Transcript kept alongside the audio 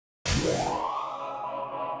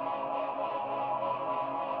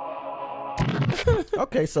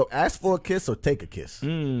Okay, so ask for a kiss or take a kiss.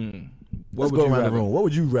 Let's go around the room. What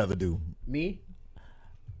would you rather do? Me?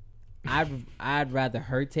 I'd rather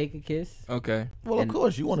her take a kiss. Okay. Well, of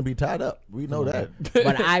course, you want to be tied up. We know that.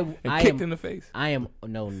 But I kicked in the face. I am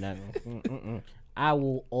no never. I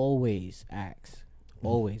will always ask.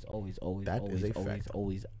 Always. That is a fact.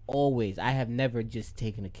 Always. I have never just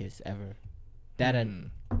taken a kiss ever.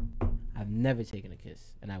 I've never taken a kiss,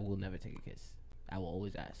 and I will never take a kiss. I will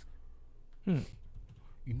always ask.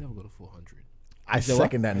 You never go to 400. I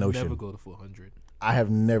second that notion. Never go to 400. I have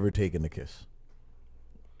never taken a kiss,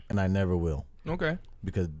 and I never will. Okay.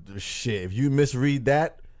 Because shit, if you misread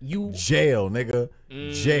that, You jail, nigga,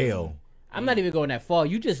 jail. I'm not even going that far.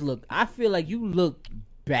 You just look. I feel like you look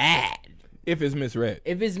bad. If it's misread.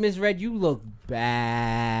 If it's misread, you look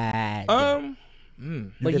bad.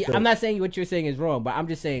 You But get the- I'm not saying what you're saying is wrong, but I'm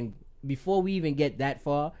just saying before we even get that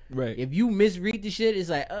far, Right. if you misread the shit, it's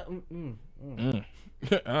like,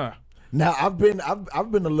 Now I've been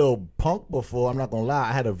a little punk before. I'm not gonna lie.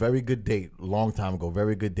 I had a very good date a long time ago.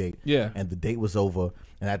 Very good date. Yeah. And the date was over.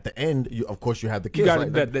 And at the end, of course, you have the kiss. You got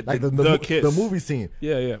like the kiss. The movie scene.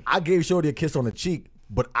 Yeah. I gave Shorty a kiss on the cheek,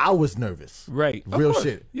 but I was nervous. Right. Of Real course.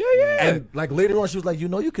 shit. Yeah. And like later on, she was like, you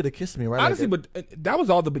could have kissed me, right? Honestly, like, but that was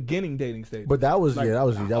all the beginning dating stage. But that was Like, that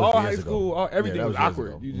was all years high school, ago. everything Yeah, was years awkward.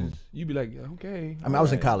 ago. You'd be like, okay. I mean, I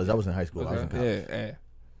was in college. I was in high school. I was in college. Yeah.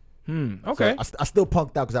 Okay. So I still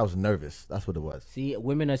punked out because I was nervous. That's what it was. see,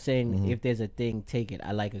 women are saying if there's a thing, take it.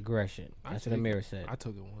 I like aggression. That's what Amira said. I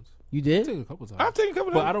took it once. You I did? took it a couple times. I've taken a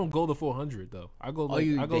couple But of I don't go to 400 though. I go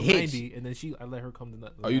you I go the hitch. 90 and then I let her come to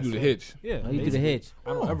that. Oh, you do the hitch. Yeah. Oh, you do the basically. hitch.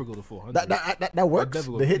 I don't ever go to 400. That works.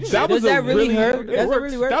 never go The to hit. jail. Does that really hurt? It Does works. that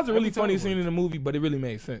really work? That was a really Every time funny it scene works. in the movie, but it really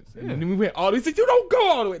made sense. And then we went all these things. You don't go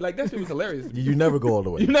all the way. Like that shit was hilarious. You never go all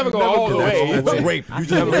the way. You never go all the way. That's rape. You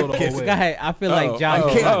just never go rape the kiss. whole way. Go ahead. I feel like John. You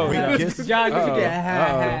can't rape kiss. John, you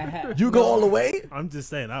can You go all the way. I'm just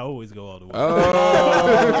saying, I always go all the way.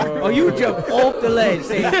 Oh, you jump off the ledge,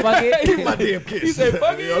 say fuck it. Give my damn kiss. He said,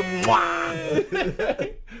 "Fuck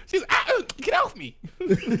it." She's get off me.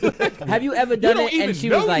 Have you ever done don't it and even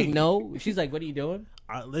she was know like, me. no? She's like, what are you doing?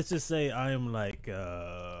 Let's just say I am like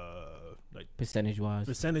Percentage wise.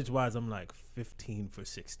 percentage-wise, I'm like 15 for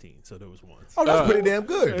 16. So there was once. Oh, that's pretty damn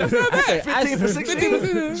good. That's not bad. 15 for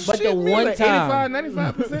 16. But the one time,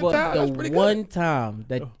 85, 95%. but the one time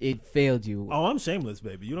that it failed you. Oh, I'm shameless,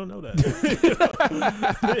 baby. You don't know that.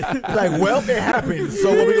 Like, well, it happened. So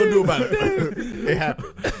what we gonna do about it? It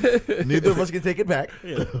happened. Neither of us can take it back.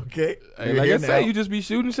 Yeah. Okay. Hey, We're like here I now. say, you just be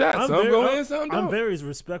shooting shots. Some go in, some I'm don't. very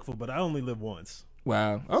respectful, but I only live once.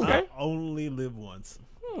 Wow. Okay. I only live once.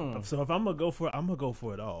 So if I'm gonna go for it, I'm gonna go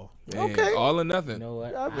for it all. Okay. All or nothing. You know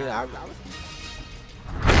what? I mean, I was